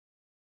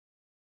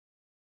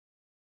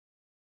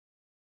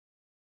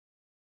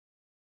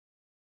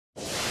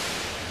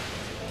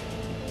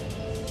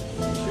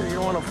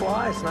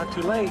fly. It's not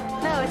too late.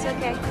 No, it's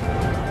okay.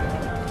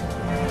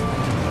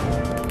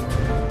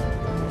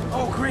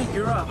 Oh, great,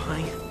 you're up,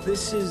 honey.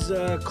 This is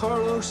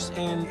Carlos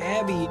and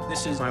Abby.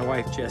 This is my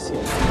wife, Jessie.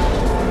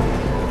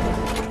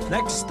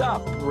 Next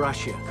stop,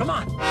 Russia. Come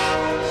on.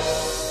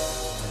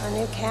 Our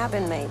new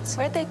cabin mates.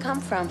 Where'd they come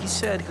from? He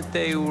said that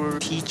they were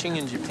teaching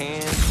in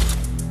Japan.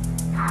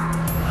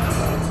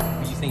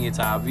 You think it's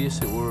obvious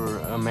that we're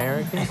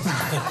Americans?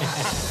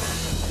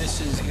 This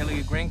is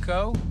Ilya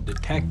Grinko,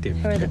 detective.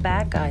 Who are the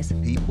bad guys?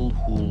 People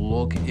who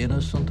look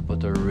innocent,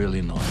 but are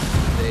really not.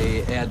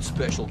 They add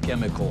special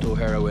chemical to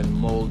heroin,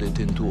 mold it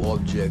into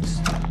objects.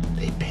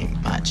 They pay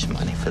much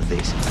money for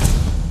this.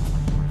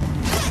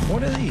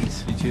 What are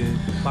these? Did you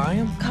buy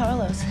them?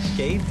 Carlos.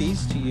 Gave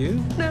these to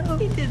you? No,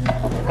 he didn't.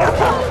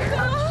 Oh,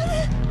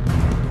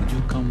 God! Would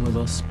you come with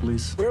us,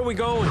 please? Where are we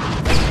going?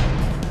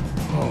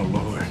 Oh,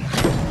 Lord.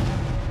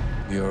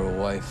 Your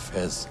wife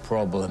has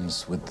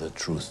problems with the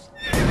truth.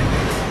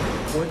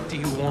 What do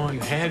you want? You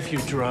have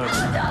your drugs.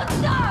 Don't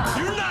stop!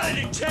 You're not a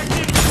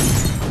detective!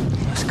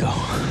 Let's go.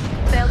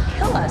 They'll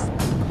kill us.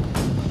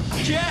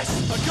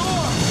 Jess, a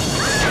door!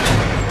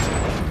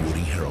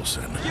 Woody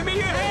Harrelson, Give me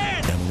your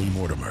hand! Emily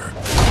Mortimer,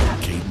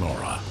 Kate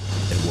Mara,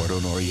 Eduardo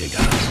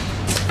Noriega,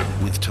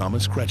 with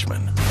Thomas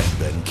Kretschmann and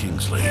Ben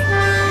Kingsley.